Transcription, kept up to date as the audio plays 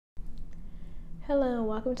Hello and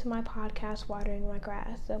welcome to my podcast, Watering My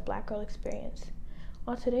Grass, the Black Girl Experience.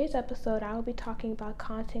 On today's episode, I will be talking about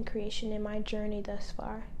content creation and my journey thus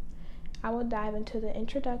far. I will dive into the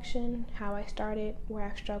introduction, how I started, where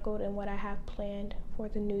I've struggled, and what I have planned for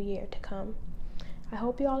the new year to come. I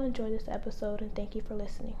hope you all enjoy this episode and thank you for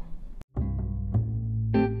listening.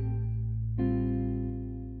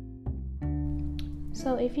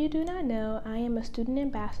 So if you do not know, I am a student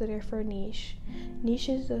ambassador for Niche. Niche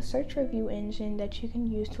is a search review engine that you can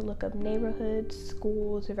use to look up neighborhoods,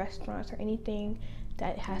 schools, restaurants, or anything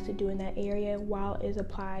that has to do in that area while it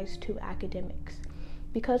applies to academics.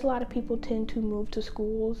 Because a lot of people tend to move to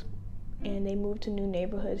schools and they move to new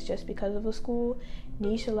neighborhoods just because of a school,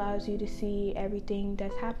 Niche allows you to see everything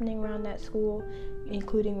that's happening around that school,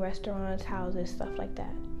 including restaurants, houses, stuff like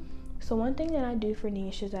that. So one thing that I do for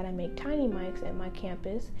Niche is that I make tiny mics at my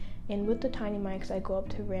campus, and with the tiny mics I go up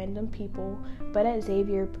to random people, but at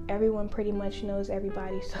Xavier everyone pretty much knows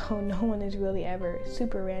everybody, so no one is really ever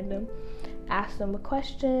super random. Ask them a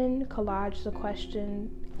question, collage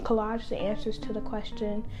the answers to the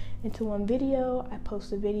question into one video, I post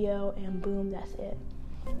the video, and boom, that's it.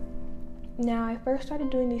 Now, I first started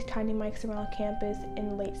doing these tiny mics around campus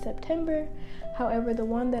in late September. However, the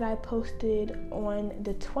one that I posted on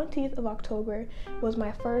the 20th of October was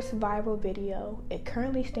my first viral video. It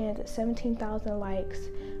currently stands at 17,000 likes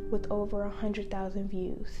with over 100,000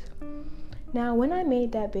 views. Now, when I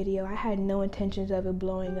made that video, I had no intentions of it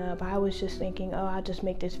blowing up. I was just thinking, I'll just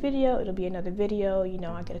make this video. It'll be another video.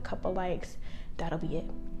 I'll get a couple likes. That'll be it.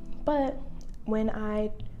 But when I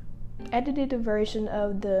edited the version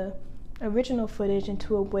of the original footage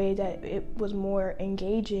into a way that it was more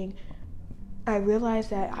engaging, I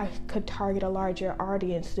realized that I could target a larger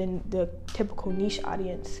audience than the typical niche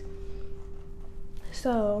audience.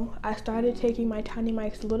 So I started taking my tiny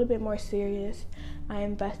mics a little bit more serious. I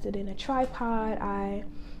invested in a tripod, I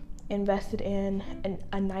invested in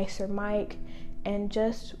a nicer mic, and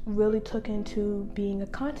just really took into being a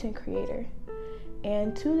content creator.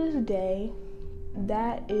 And to this day,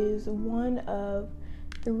 that is one of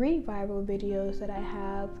 3 viral videos that I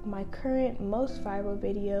have. My current most viral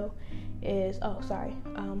video is 4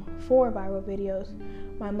 viral videos.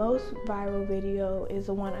 My most viral video is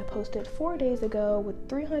the one I posted 4 days ago with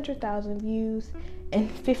 300,000 views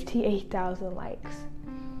and 58,000 likes.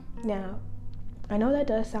 Now, I know that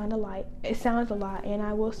does sound a lot. It sounds a lot, and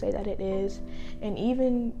I will say that it is. And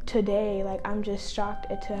even today, I'm just shocked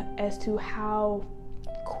as to how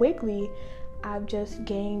quickly I've just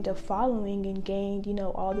gained a following and gained,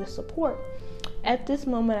 all this support. At this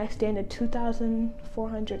moment, I stand at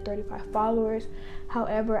 2,435 followers.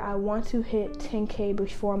 However, I want to hit 10K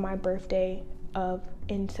before my birthday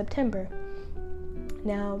in September.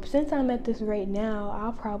 Now, since I'm at this rate now,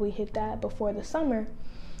 I'll probably hit that before the summer.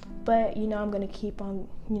 But, I'm going to keep on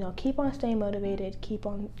staying motivated, keep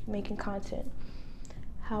on making content.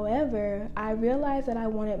 However, I realized that I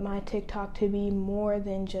wanted my TikTok to be more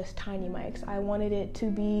than just tiny mics. I wanted it to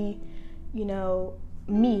be,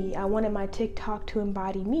 me. I wanted my TikTok to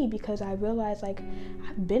embody me because I realized I've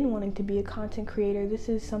been wanting to be a content creator. This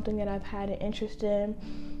is something that I've had an interest in,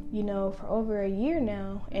 for over a year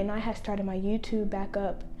now. And I had started my YouTube back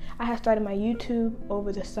up. I had started my YouTube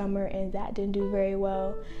over the summer and that didn't do very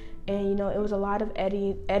well. And, it was a lot of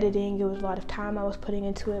editing. It was a lot of time I was putting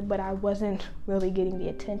into it, but I wasn't really getting the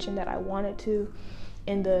attention that I wanted to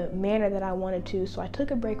in the manner that I wanted to. So I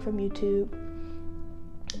took a break from YouTube.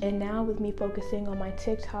 And now with me focusing on my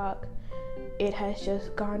TikTok, it has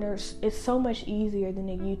just garnered, it's so much easier than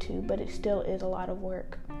the YouTube, but it still is a lot of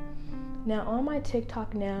work. Now on my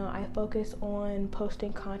TikTok now, I focus on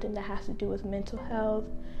posting content that has to do with mental health,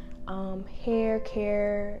 hair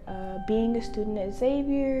care, being a student at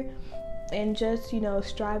Xavier, and just,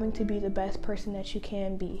 striving to be the best person that you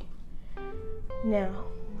can be. Now,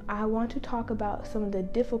 I want to talk about some of the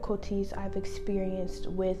difficulties I've experienced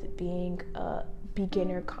with being a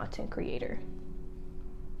beginner content creator.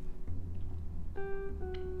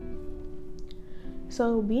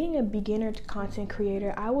 So being a beginner content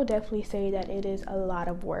creator, I will definitely say that it is a lot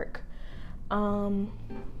of work.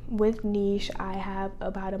 With Niche, I have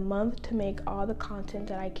about a month to make all the content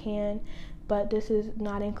that I can, but this is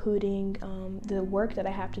not including the work that I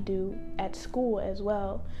have to do at school as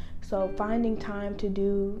well. So finding time to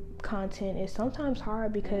do content is sometimes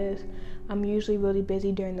hard because I'm usually really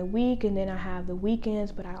busy during the week, and then I have the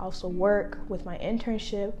weekends, but I also work with my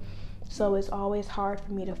internship. So it's always hard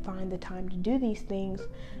for me to find the time to do these things.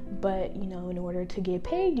 But, in order to get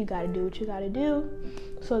paid, you got to do what you got to do.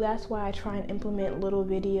 So that's why I try and implement little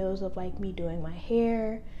videos of me doing my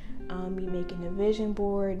hair, me making a vision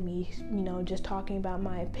board, me, just talking about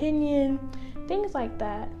my opinion, things like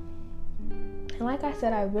that. And like I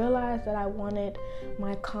said, I realized that I wanted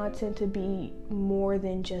my content to be more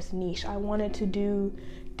than just niche. I wanted to do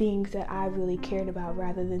things that I really cared about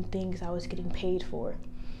rather than things I was getting paid for.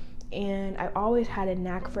 And I always had a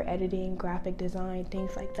knack for editing, graphic design,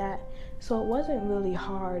 things like that. So it wasn't really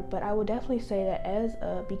hard, but I would definitely say that as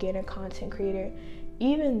a beginner content creator,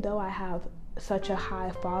 even though I have such a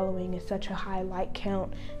high following and such a high like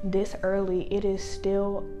count this early, it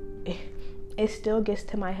still gets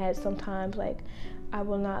to my head sometimes. Like, I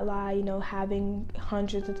will not lie, having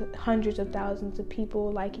hundreds of thousands of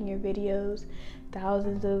people liking your videos,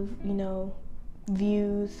 thousands of,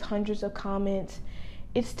 views, hundreds of comments.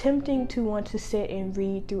 It's tempting to want to sit and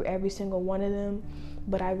read through every single one of them,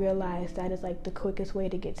 but I realize that is like the quickest way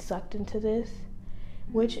to get sucked into this,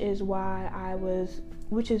 which is why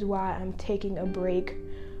I'm taking a break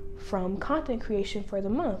from content creation for the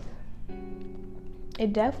month.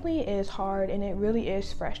 It definitely is hard, and it really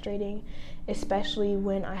is frustrating, especially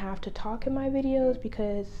when I have to talk in my videos,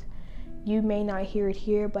 because you may not hear it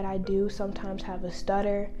here, but I do sometimes have a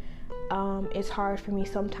stutter. It's hard for me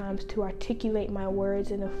sometimes to articulate my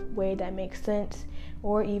words in a way that makes sense,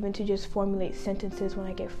 or even to just formulate sentences when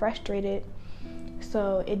I get frustrated.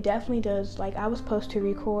 So it definitely does. Like, I was supposed to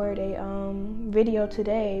record a video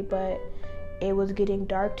today, but it was getting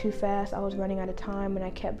dark too fast. I was running out of time, and I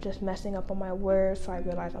kept just messing up on my words. So I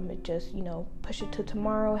realized I'm gonna just, push it to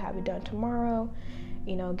tomorrow, have it done tomorrow,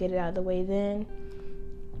 get it out of the way then.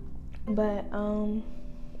 But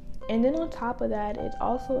and then on top of that, it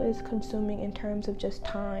also is consuming in terms of just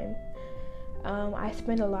time. I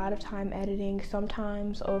spend a lot of time editing,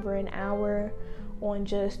 sometimes over an hour on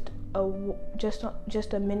just a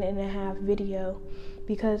minute and a half video,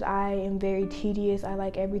 because I am very tedious. I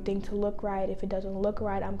like everything to look right. If it doesn't look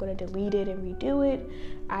right, I'm going to delete it and redo it.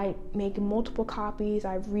 I make multiple copies.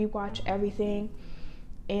 I rewatch everything.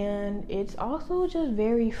 And it's also just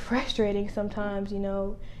very frustrating sometimes,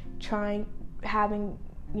 trying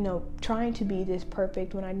to be this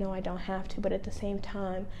perfect when I know I don't have to. But at the same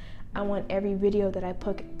time, I want every video that I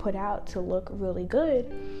put out to look really good.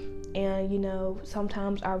 And,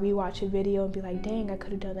 sometimes I'll rewatch a video and be like, dang, I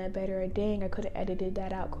could have done that better. Or dang, I could have edited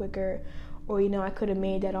that out quicker. Or, I could have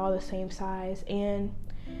made that all the same size. And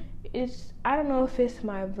I don't know if it's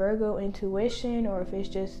my Virgo intuition or if it's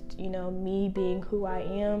just, me being who I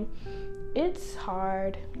am. It's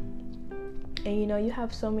hard. And, you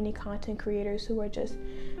have so many content creators who are just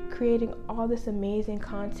creating all this amazing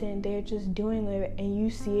content. They're just doing it, and you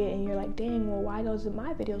see it and you're like, dang, well, why doesn't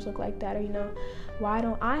my videos look like that? Or, why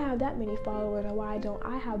don't I have that many followers? Or why don't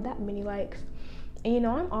I have that many likes? And,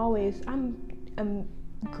 I'm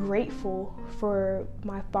grateful for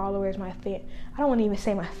my followers, my fan. I don't want to even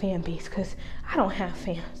say my fan base, because I don't have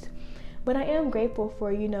fans. But I am grateful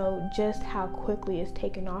for, just how quickly it's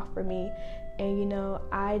taken off for me. And,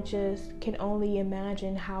 I just can only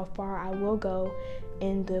imagine how far I will go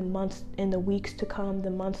in the months, in the weeks to come, the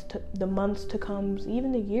months to come,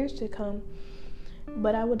 even the years to come.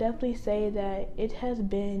 But I will definitely say that it has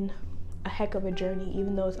been a heck of a journey,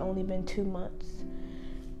 even though it's only been 2 months.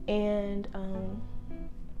 And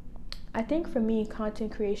I think for me,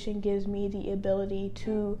 content creation gives me the ability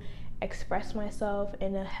to express myself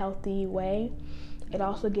in a healthy way. It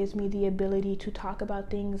also gives me the ability to talk about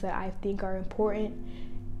things that I think are important,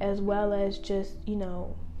 as well as just,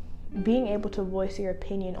 being able to voice your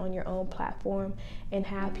opinion on your own platform and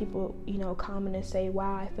have people, comment and say,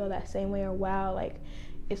 wow, I feel that same way, or wow, like,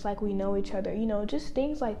 it's like we know each other, just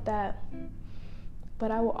things like that. But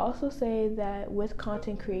I will also say that with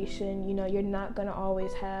content creation, you're not going to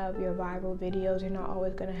always have your viral videos. You're not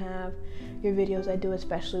always going to have your videos that do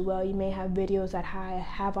especially well. You may have videos that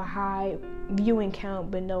have a high viewing count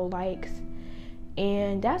but no likes.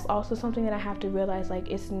 And that's also something that I have to realize, like,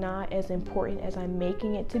 it's not as important as I'm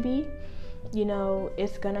making it to be.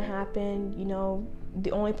 It's going to happen.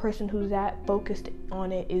 The only person who's that focused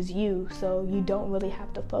on it is you. So you don't really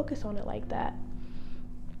have to focus on it like that.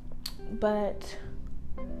 But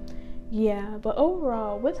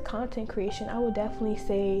overall, with content creation, I would definitely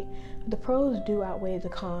say the pros do outweigh the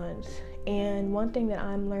cons. And one thing that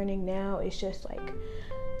I'm learning now is just like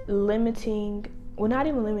not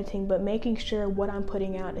even limiting, but making sure what I'm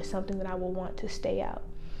putting out is something that I will want to stay out.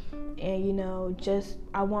 And,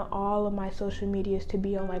 I want all of my social medias to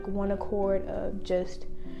be on like one accord of just,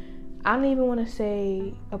 I don't even want to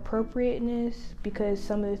say appropriateness, because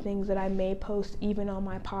some of the things that I may post even on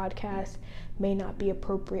my podcast may not be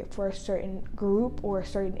appropriate for a certain group or a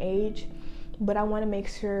certain age, but I want to make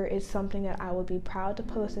sure it's something that I would be proud to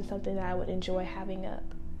post and something that I would enjoy having up.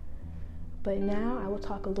 But now I will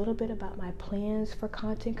talk a little bit about my plans for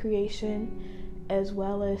content creation, as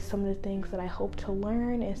well as some of the things that I hope to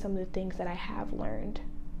learn and some of the things that I have learned.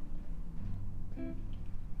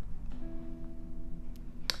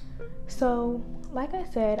 So, like I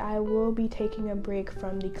said, I will be taking a break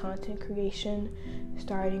from the content creation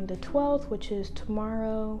starting the 12th, which is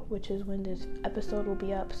tomorrow, which is when this episode will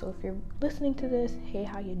be up. So if you're listening to this, hey,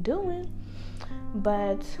 how you doing?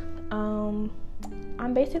 But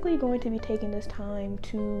I'm basically going to be taking this time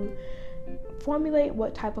to formulate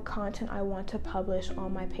what type of content I want to publish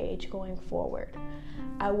on my page going forward.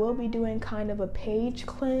 I will be doing kind of a page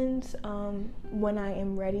cleanse when I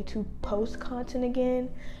am ready to post content again,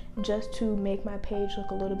 just to make my page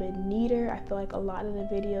look a little bit neater. I feel like a lot of the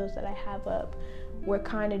videos that I have up were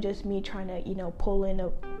kind of just me trying to, pull in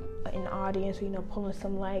an audience, or, pull in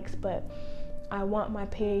some likes, but I want my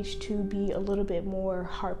page to be a little bit more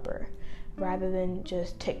Harper rather than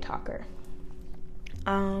just TikToker.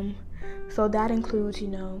 So that includes,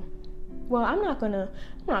 well, I'm not gonna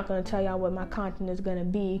tell y'all what my content is gonna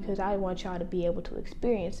be, because I want y'all to be able to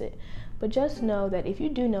experience it. But just know that if you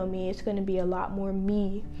do know me, it's gonna be a lot more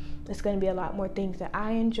me. It's gonna be a lot more things that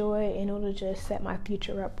I enjoy, and it'll just set my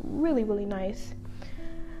future up really, really nice.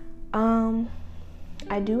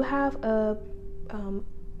 I do have a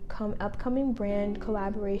upcoming brand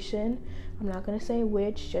collaboration. I'm not going to say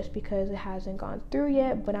which, just because it hasn't gone through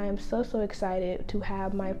yet, but I am so excited to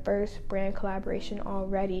have my first brand collaboration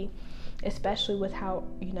already, especially with how,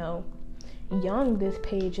 young this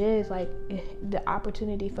page is. Like, the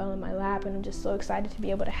opportunity fell in my lap, and I'm just so excited to be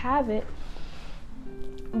able to have it.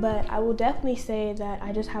 But I will definitely say that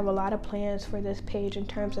I just have a lot of plans for this page in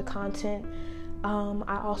terms of content.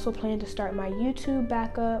 I also plan to start my YouTube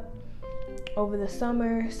back up over the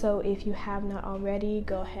summer, so if you have not already,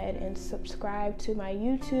 go ahead and subscribe to my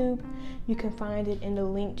YouTube. You can find it in the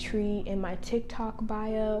link tree in my TikTok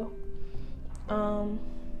bio.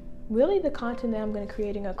 Really, the content that I'm going to be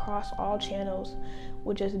creating across all channels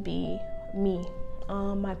will just be me.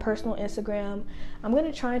 My personal Instagram, I'm going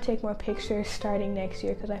to try and take more pictures starting next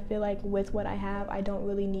year, because I feel like with what I have, I don't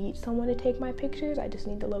really need someone to take my pictures. I just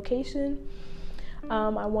need the location.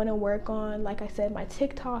 I want to work on, like I said, my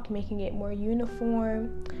TikTok, making it more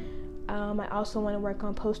uniform. I also want to work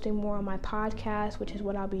on posting more on my podcast, which is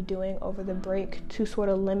what I'll be doing over the break to sort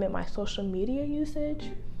of limit my social media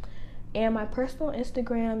usage. And my personal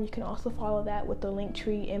Instagram, you can also follow that with the link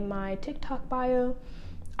tree in my TikTok bio.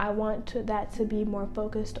 I want that to be more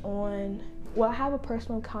focused on, I have a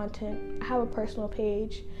personal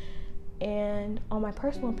page, and on my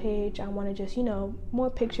personal page, I want to just, more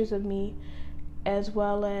pictures of me, as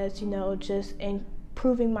well as, just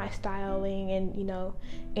improving my styling and,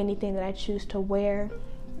 anything that I choose to wear.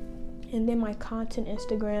 And then my content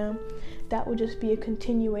Instagram, that will just be a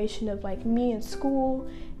continuation of like me in school,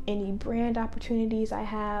 any brand opportunities I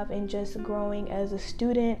have, and just growing as a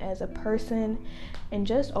student, as a person, and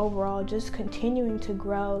just overall just continuing to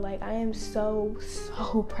grow. Like, I am so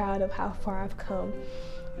proud of how far I've come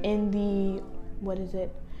in the,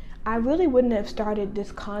 I really wouldn't have started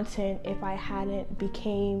this content if I hadn't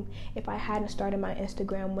started my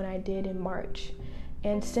Instagram when I did in March.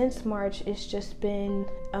 And since March, it's just been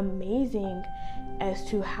amazing as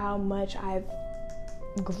to how much I've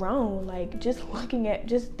grown. Like, just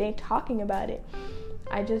talking about it,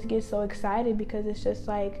 I just get so excited, because it's just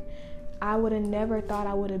like, I would have never thought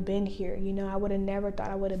I would have been here. I would have never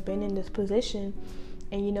thought I would have been in this position.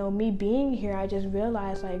 And me being here, I just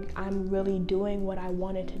realized, like, I'm really doing what I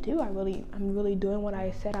wanted to do. I'm really doing what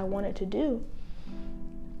I said I wanted to do.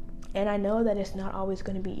 And I know that it's not always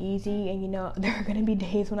going to be easy, and there are going to be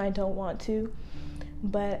days when I don't want to.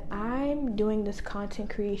 But I'm doing this content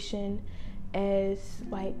creation as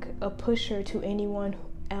like a pusher to anyone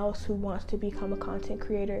else who wants to become a content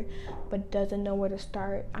creator but doesn't know where to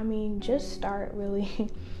start. I mean, just start, really.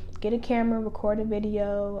 Get a camera, record a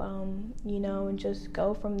video, and just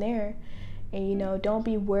go from there. And, don't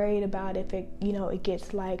be worried about if it, it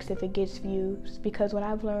gets likes, if it gets views, because what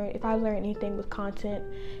I've learned, if I've learned anything with content,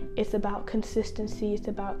 it's about consistency. It's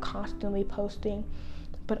about constantly posting,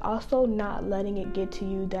 but also not letting it get to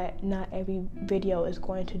you that not every video is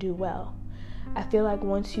going to do well. I feel like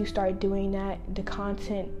once you start doing that, the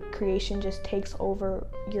content creation just takes over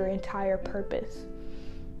your entire purpose.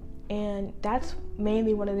 And that's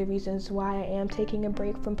mainly one of the reasons why I am taking a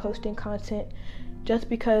break from posting content, just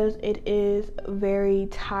because it is a very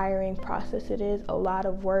tiring process. It is a lot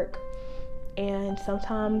of work. And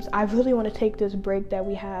sometimes I really want to take this break that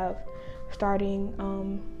we have starting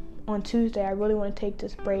on Tuesday. I really want to take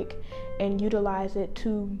this break and utilize it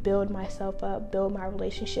to build myself up, build my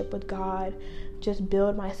relationship with God, just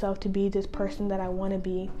build myself to be this person that I want to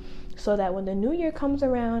be, so that when the new year comes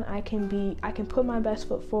around, I can put my best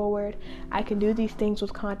foot forward. I can do these things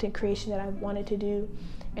with content creation that I've wanted to do,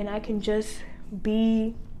 and I can just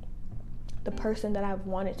be the person that I've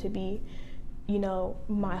wanted to be,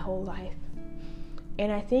 my whole life.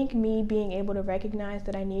 And I think me being able to recognize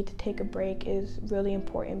that I need to take a break is really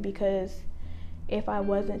important, because if I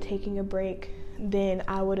wasn't taking a break, then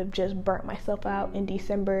I would have just burnt myself out in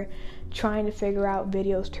December trying to figure out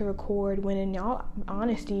videos to record, when in all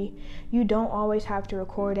honesty, you don't always have to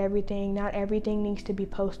record everything. Not everything needs to be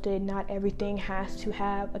posted. Not everything has to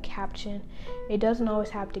have a caption. It doesn't always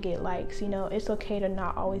have to get likes. It's okay to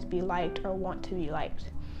not always be liked or want to be liked.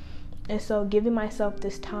 And so giving myself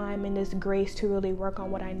this time and this grace to really work on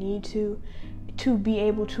what I need to be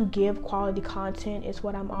able to give quality content is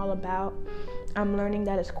what I'm all about. I'm learning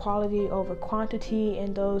that it's quality over quantity,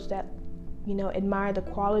 and those that, admire the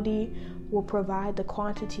quality will provide the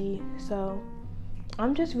quantity. So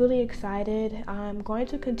I'm just really excited. I'm going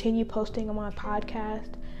to continue posting on my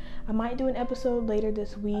podcast. I might do an episode later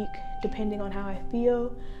this week, depending on how I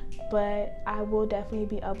feel, but I will definitely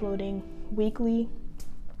be uploading weekly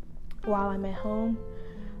while I'm at home.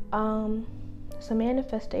 Some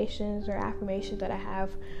manifestations or affirmations that I have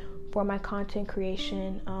for my content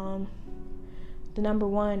creation. The number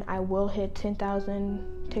one, I will hit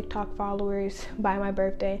 10,000 TikTok followers by my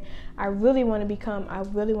birthday. I really want to become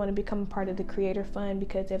a part of the Creator Fund,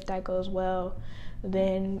 because if that goes well,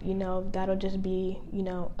 then that'll just be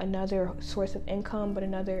another source of income, but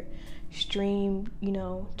another stream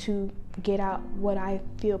to get out what I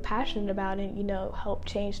feel passionate about and help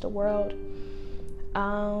change the world.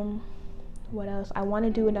 What else? I want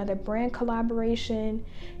to do another brand collaboration,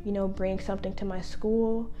 bring something to my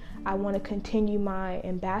school. I want to continue my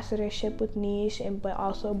ambassadorship with Niche, but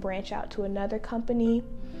also branch out to another company.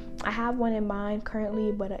 I have one in mind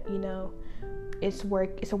currently, but it's a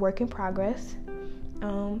work in progress.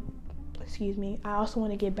 I also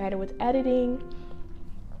want to get better with editing.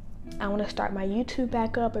 I want to start my YouTube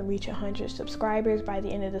back up and reach 100 subscribers by the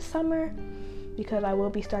end of the summer, because I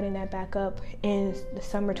will be starting that back up in the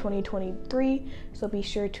summer 2023. So be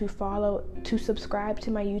sure to subscribe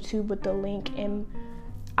to my YouTube with the link, and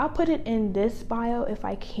I'll put it in this bio if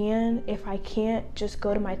I can. If I can't, just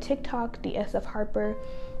go to my TikTok, the esseofharper,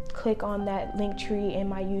 click on that link tree, and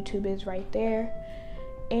my YouTube is right there.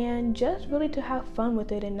 And just really to have fun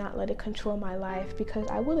with it and not let it control my life, because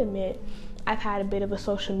I will admit I've had a bit of a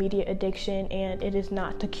social media addiction, and it is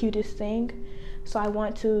not the cutest thing. So I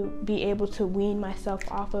want to be able to wean myself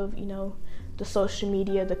off of, the social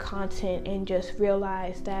media, the content, and just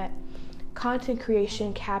realize that content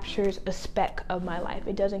creation captures a speck of my life.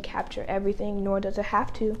 It doesn't capture everything, nor does it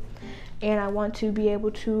have to. And I want to be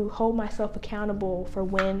able to hold myself accountable for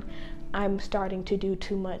when I'm starting to do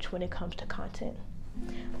too much when it comes to content.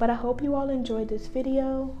 But I hope you all enjoyed this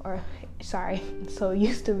video, so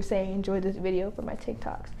used to saying enjoy this video for my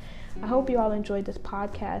TikToks. I hope you all enjoyed this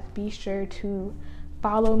podcast. Be sure to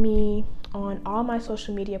follow me on all my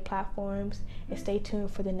social media platforms and stay tuned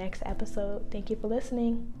for the next episode. Thank you for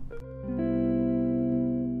listening.